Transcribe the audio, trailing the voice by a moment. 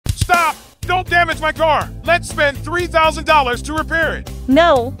Don't damage my car! Let's spend $3,000 to repair it!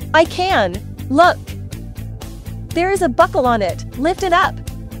 No, I can. Look. There is a buckle on it. Lift it up.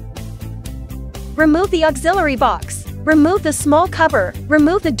 Remove the auxiliary box. Remove the small cover.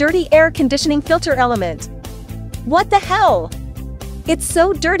 Remove the dirty air conditioning filter element. What the hell? It's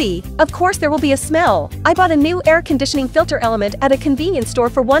so dirty. Of course there will be a smell. I bought a new air conditioning filter element at a convenience store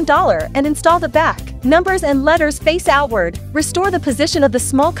for $1 and installed it back. Numbers and letters face outward. Restore the position of the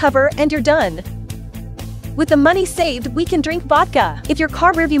small cover and you're done. With the money saved, we can drink vodka. If your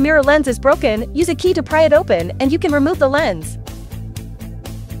car rearview mirror lens is broken, use a key to pry it open and you can remove the lens.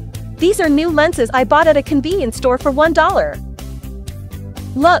 These are new lenses I bought at a convenience store for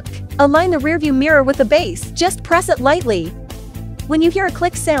 $1. Look, align the rearview mirror with the base. Just press it lightly. When you hear a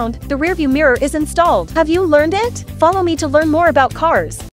click sound, the rearview mirror is installed. Have you learned it? Follow me to learn more about cars.